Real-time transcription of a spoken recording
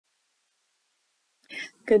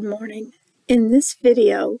Good morning. In this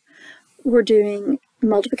video, we're doing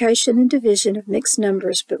multiplication and division of mixed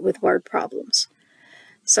numbers, but with word problems.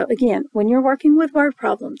 So again, when you're working with word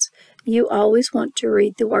problems, you always want to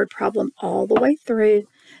read the word problem all the way through,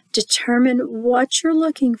 determine what you're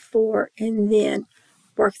looking for, and then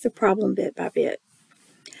work the problem bit by bit.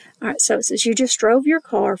 All right, so it says you just drove your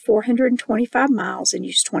car 425 miles and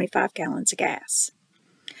used 25 gallons of gas.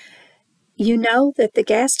 You know that the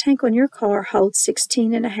gas tank on your car holds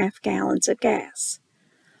 16.5 gallons of gas.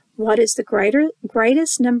 What is the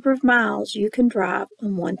greatest number of miles you can drive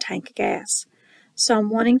on one tank of gas? So I'm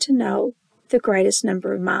wanting to know the greatest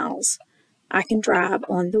number of miles I can drive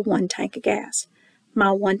on the one tank of gas.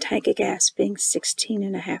 My one tank of gas being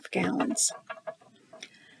 16.5 gallons.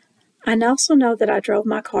 I also know that I drove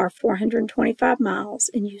my car 425 miles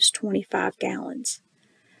and used 25 gallons.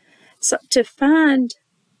 So to find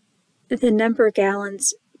the number of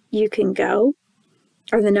gallons you can go,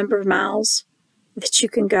 or the number of miles that you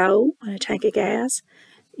can go on a tank of gas,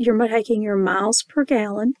 you're taking your miles per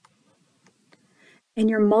gallon and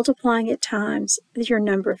you're multiplying it times your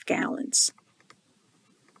number of gallons.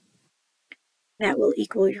 That will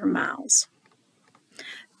equal your miles.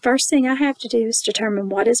 First thing I have to do is determine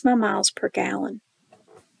what is my miles per gallon.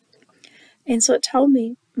 And so it told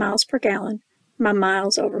me miles per gallon, my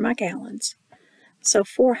miles over my gallons. So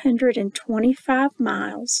 425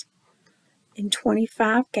 miles in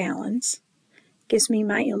 25 gallons gives me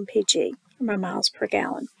my MPG, or my miles per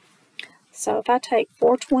gallon. So if I take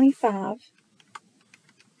 425,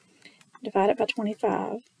 divide it by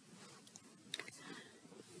 25,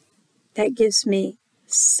 that gives me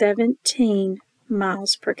 17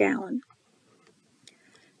 miles per gallon.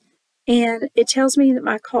 And it tells me that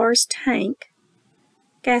my car's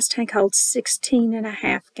gas tank holds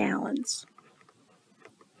 16.5 gallons.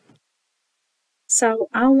 So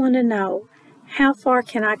I want to know, how far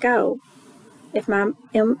can I go if my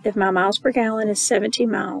miles per gallon is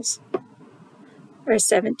 17 miles, or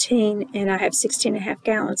 17, and I have 16.5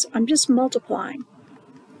 gallons. I'm just multiplying.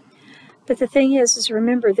 But the thing is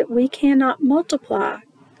remember that we cannot multiply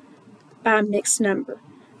by a mixed number.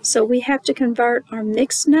 So we have to convert our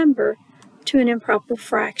mixed number to an improper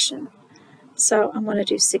fraction. So I'm going to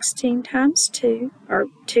do 16 times 2, or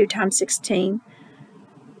 2 times 16,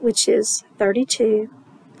 which is 32,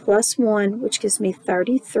 plus 1, which gives me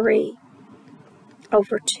 33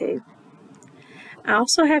 over 2. I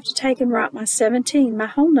also have to take and write my 17, my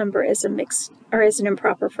whole number, as a mixed, or as an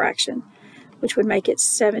improper fraction, which would make it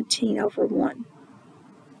 17 over 1.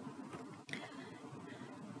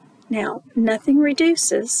 Now, nothing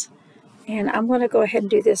reduces, and I'm going to go ahead and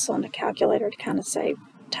do this on the calculator to kind of save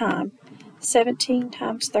time. 17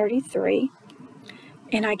 times 33,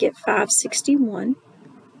 and I get 561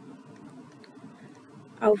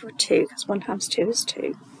 over 2, because 1 times 2 is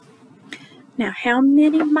 2. Now, how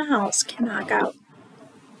many miles can I go?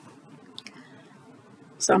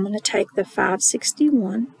 So I'm going to take the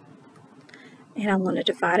 561, and I'm going to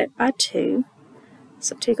divide it by 2.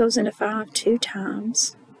 So 2 goes into 5 2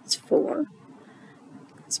 times. It's 4.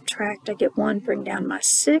 Subtract, I get 1, bring down my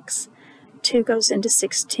 6. 2 goes into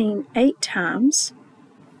 16 8 times.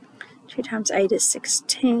 2 times 8 is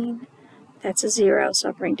 16. That's a 0, so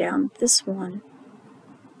I'll bring down this 1.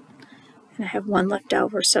 And I have 1 left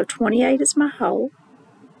over, so 28 is my whole.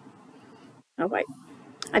 Oh wait,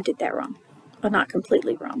 I did that wrong. Well, not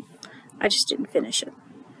completely wrong. I just didn't finish it.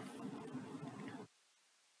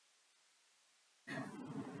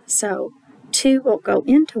 So 2 will go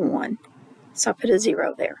into 1, so I put a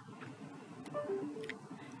 0 there.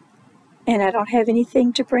 And I don't have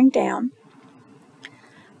anything to bring down.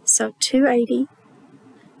 So 280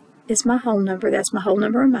 is my whole number. That's my whole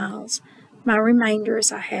number of miles. My remainder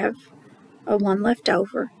is I have a 1 left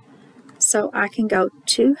over. So I can go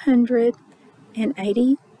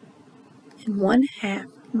 280 and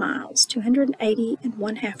 1/2 miles. 280 and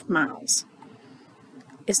 1/2 miles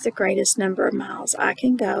is the greatest number of miles I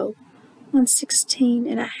can go on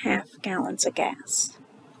 16.5 gallons of gas.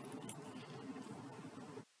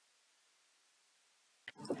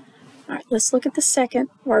 All right, let's look at the second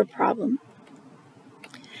word problem.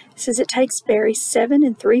 It says it takes Barry 7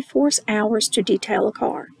 3/4 hours to detail a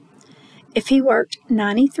car. If he worked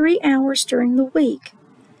 93 hours during the week,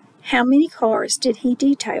 how many cars did he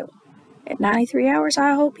detail? At 93 hours,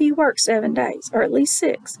 I hope he worked 7 days, or at least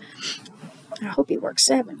 6. I hope he worked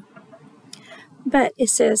 7. But it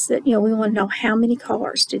says that, we want to know how many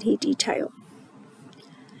cars did he detail.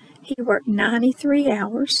 He worked 93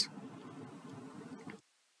 hours,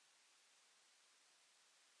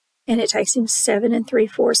 and it takes him 7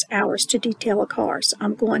 3/4 hours to detail a car. So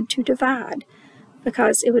I'm going to divide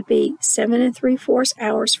because it would be 7 3/4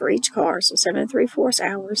 hours for each car. So 7 3/4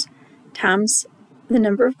 hours times the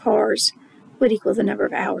number of cars would equal the number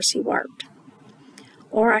of hours he worked.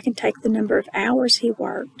 Or I can take the number of hours he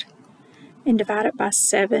worked and divide it by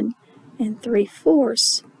 7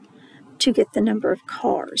 3/4 to get the number of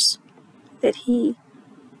cars that he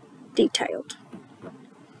detailed.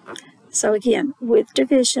 So again, with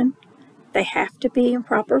division, they have to be in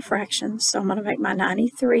proper fractions. So I'm going to make my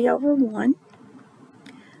 93 over 1.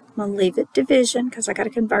 I'm going to leave it division because I got to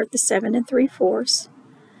convert the 7 3/4.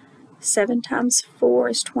 7 times 4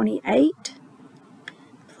 is 28,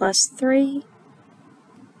 plus 3,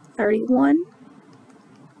 31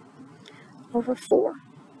 over 4.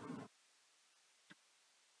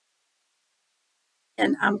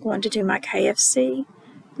 And I'm going to do my KFC,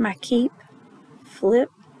 my keep, flip,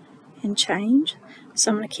 and change. So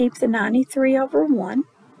I'm going to keep the 93 over 1,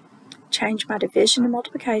 change my division to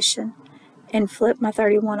multiplication, and flip my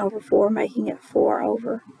 31 over 4, making it 4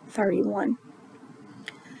 over 31.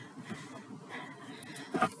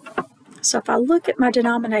 So if I look at my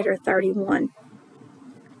denominator 31,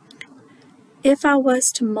 if I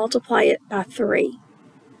was to multiply it by 3,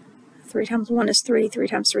 3 times 1 is 3, 3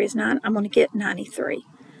 times 3 is 9, I'm going to get 93.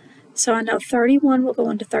 So I know 31 will go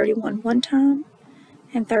into 31 one time,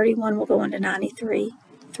 and 31 will go into 93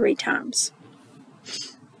 3 times.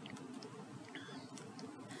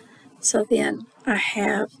 So then I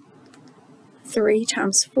have 3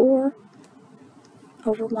 times 4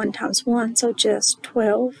 over 1 times 1, so just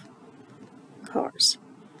 12 cars.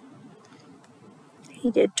 He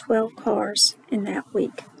did 12 cars in that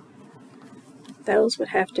week. Those would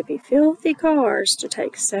have to be filthy cars to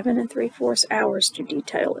take 7 3/4 hours to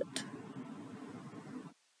detail it.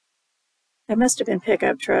 They must have been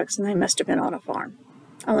pickup trucks, and they must have been on a farm.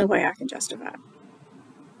 Only way I can justify it.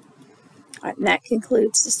 All right, and that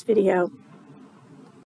concludes this video.